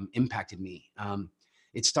really impacted me.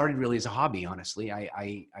 It started really as a hobby, honestly.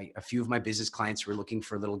 A few of my business clients were looking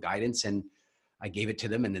for a little guidance, and I gave it to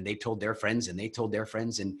them, and then they told their friends, and they told their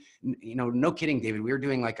friends. And, no kidding, David, we were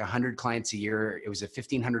doing like 100 clients a year. It was a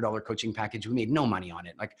 $1,500 coaching package. We made no money on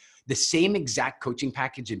it. Like the same exact coaching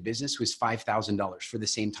package in business was $5,000 for the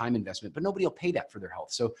same time investment, but nobody will pay that for their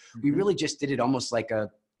health. So we really just did it almost like a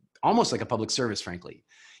public service, frankly.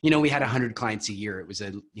 We had 100 clients a year. It was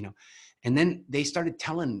and then they started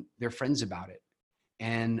telling their friends about it.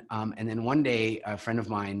 And then one day, a friend of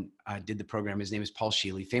mine did the program. His name is Paul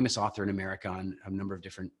Sheely, famous author in America on a number of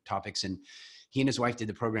different topics. And he and his wife did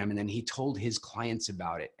the program, and then he told his clients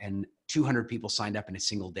about it. And 200 people signed up in a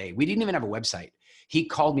single day. We didn't even have a website. He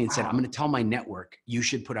called me and said, I'm going to tell my network, you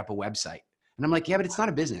should put up a website. And I'm like, yeah, but it's not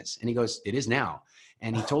a business. And he goes, it is now.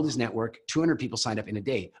 And he told his network, 200 people signed up in a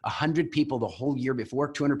day, 100 people the whole year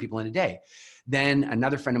before, 200 people in a day. Then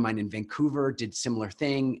another friend of mine in Vancouver did similar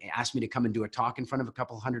thing, asked me to come and do a talk in front of a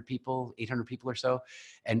couple hundred people, 800 people or so.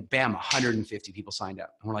 And bam, 150 people signed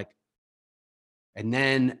up. And we're like, and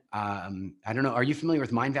then, I don't know, are you familiar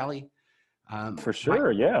with Mind Valley? For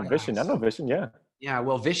sure, yeah. Vision, I know Vision, yeah. Yeah,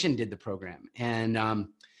 well, Vision did the program. And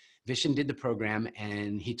Vishen did the program,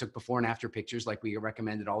 and he took before and after pictures like we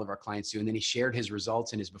recommended all of our clients do. And then he shared his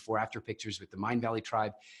results and his before after pictures with the Mind Valley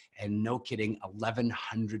tribe. And no kidding,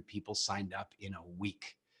 1,100 people signed up in a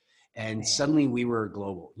week. And suddenly we were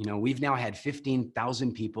global. You know, we've now had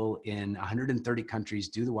 15,000 people in 130 countries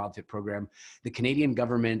do the WildFit program. The Canadian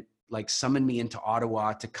government like summoned me into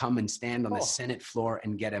Ottawa to come and stand on the Senate floor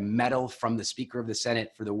and get a medal from the Speaker of the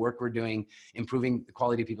Senate for the work we're doing, improving the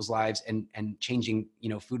quality of people's lives and changing, you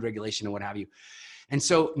know, food regulation and what have you. And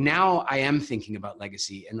so now I am thinking about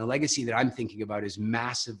legacy, and the legacy that I'm thinking about is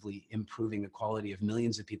massively improving the quality of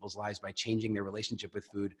millions of people's lives by changing their relationship with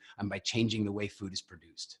food and by changing the way food is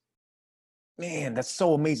produced. Man, that's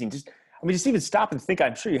so amazing. Just even stop and think.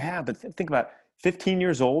 I'm sure you have, but think about 15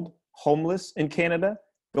 years old, homeless in Canada,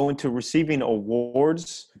 going to receiving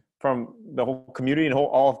awards from the whole community and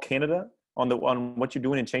all of Canada on what you're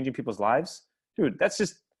doing and changing people's lives. Dude,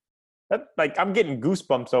 like I'm getting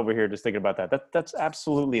goosebumps over here just thinking about that. That's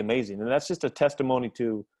absolutely amazing. And that's just a testimony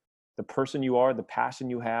to the person you are, the passion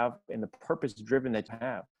you have, and the purpose driven that you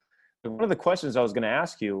have. And one of the questions I was going to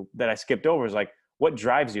ask you that I skipped over is like, what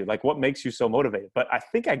drives you? Like, what makes you so motivated? But I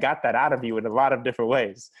think I got that out of you in a lot of different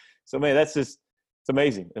ways. So, man, it's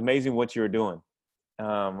amazing. Amazing what you're doing.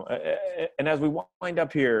 And as we wind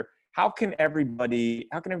up here, how can everybody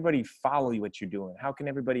follow you, what you're doing? How can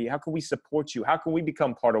we support you? How can we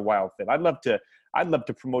become part of WildFit? I'd love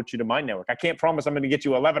to promote you to my network. I can't promise I'm going to get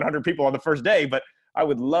you 1,100 people on the first day, but I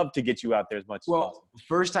would love to get you out there as much as possible.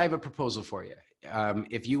 First, I have a proposal for you.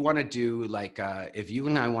 If you want to do if you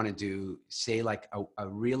and I want to do, say, like a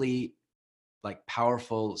really like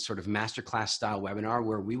powerful sort of masterclass style webinar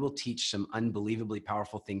where we will teach some unbelievably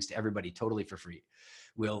powerful things to everybody totally for free.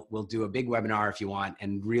 We'll do a big webinar if you want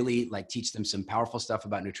and really like teach them some powerful stuff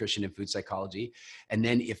about nutrition and food psychology. And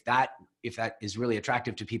then if that is really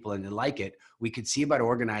attractive to people and they like it, we could see about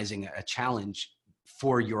organizing a challenge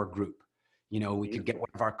for your group. You know, we could get one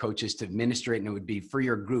of our coaches to administer it and it would be for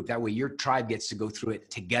your group. That way your tribe gets to go through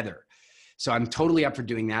it together. So I'm totally up for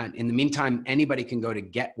doing that. In the meantime, anybody can go to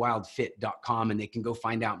getwildfit.com and they can go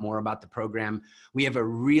find out more about the program. We have a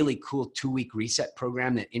really cool 2-week reset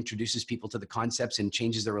program that introduces people to the concepts and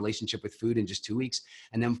changes their relationship with food in just 2 weeks.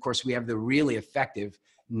 And then of course we have the really effective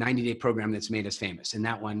 90-day program that's made us famous. And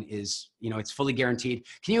that one is, you know, it's fully guaranteed.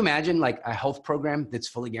 Can you imagine like a health program that's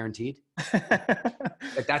fully guaranteed?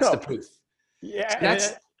 Like that's the proof. Yeah,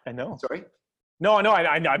 So I know. Sorry? No,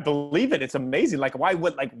 I believe it. It's amazing. Why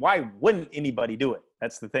wouldn't anybody do it?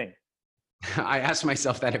 That's the thing. I ask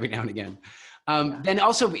myself that every now and again. Then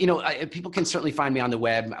also, you know, people can certainly find me on the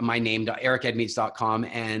web, my name, ericedmeades.com.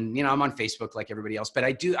 And, you know, I'm on Facebook like everybody else, but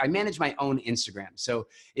I manage my own Instagram. So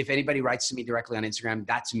if anybody writes to me directly on Instagram,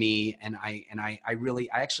 that's me. And I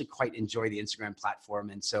actually quite enjoy the Instagram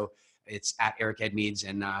platform. And so it's at Eric Edmeades,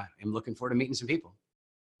 and I'm looking forward to meeting some people.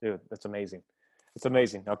 Dude, that's amazing. It's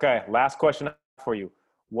amazing. Okay. Last question for you.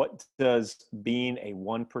 What does being a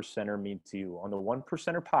 1%er mean to you? On the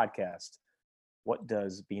 1%er podcast, what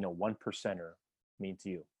does being a 1%er mean to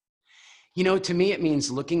you? You know, to me, it means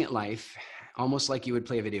looking at life almost like you would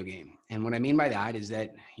play a video game. And what I mean by that is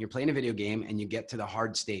that you're playing a video game and you get to the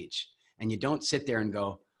hard stage and you don't sit there and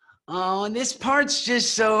go, oh, and this part's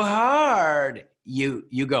just so hard.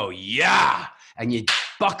 You go, yeah. And you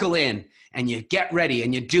buckle in and you get ready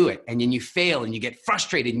and you do it. And then you fail and you get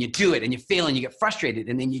frustrated and you do it, and you fail and you get frustrated,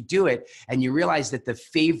 and then you do it. And you realize that the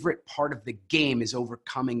favorite part of the game is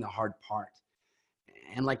overcoming the hard part.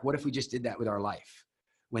 And like, what if we just did that with our life?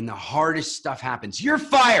 When the hardest stuff happens, you're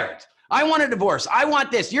fired. I want a divorce. I want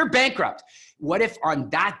this. You're bankrupt. What if on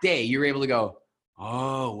that day you're able to go,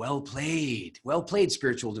 oh, well played,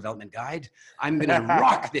 spiritual development guide. I'm going to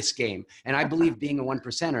rock this game. And I believe being a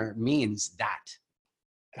 1%er means that.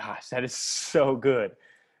 Gosh, that is so good.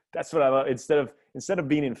 That's what I love. Instead of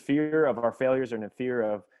being in fear of our failures or in fear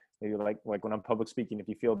of maybe like when I'm public speaking, if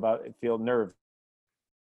you feel nerves,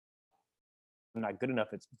 I'm not good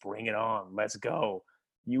enough. It's bring it on. Let's go.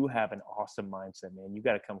 You have an awesome mindset, man. You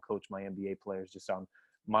got to come coach my NBA players just on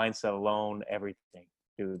mindset alone, everything,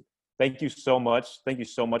 dude. Thank you so much. Thank you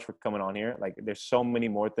so much for coming on here. Like, there's so many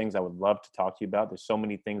more things I would love to talk to you about. There's so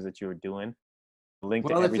many things that you're doing.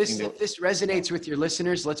 Well, if this resonates with your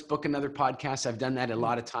listeners, let's book another podcast. I've done that a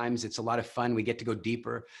lot of times. It's a lot of fun. We get to go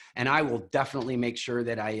deeper, and I will definitely make sure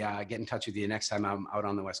that I get in touch with you next time I'm out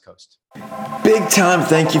on the West Coast. Big time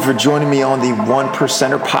thank you for joining me on the One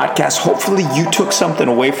Percenter podcast. Hopefully you took something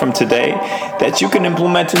away from today that you can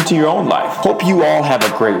implement into your own life. Hope you all have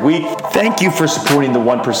a great week. Thank you for supporting the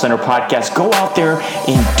One Percenter podcast. Go out there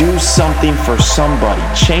and do something for somebody.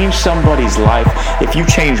 Change somebody's life. If you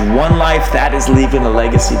change one life, that is leaving a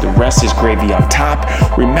legacy. The rest is gravy on top.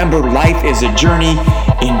 Remember, life is a journey.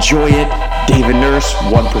 Enjoy it. David Nurse,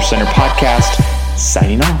 One Percenter podcast,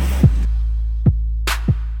 signing off.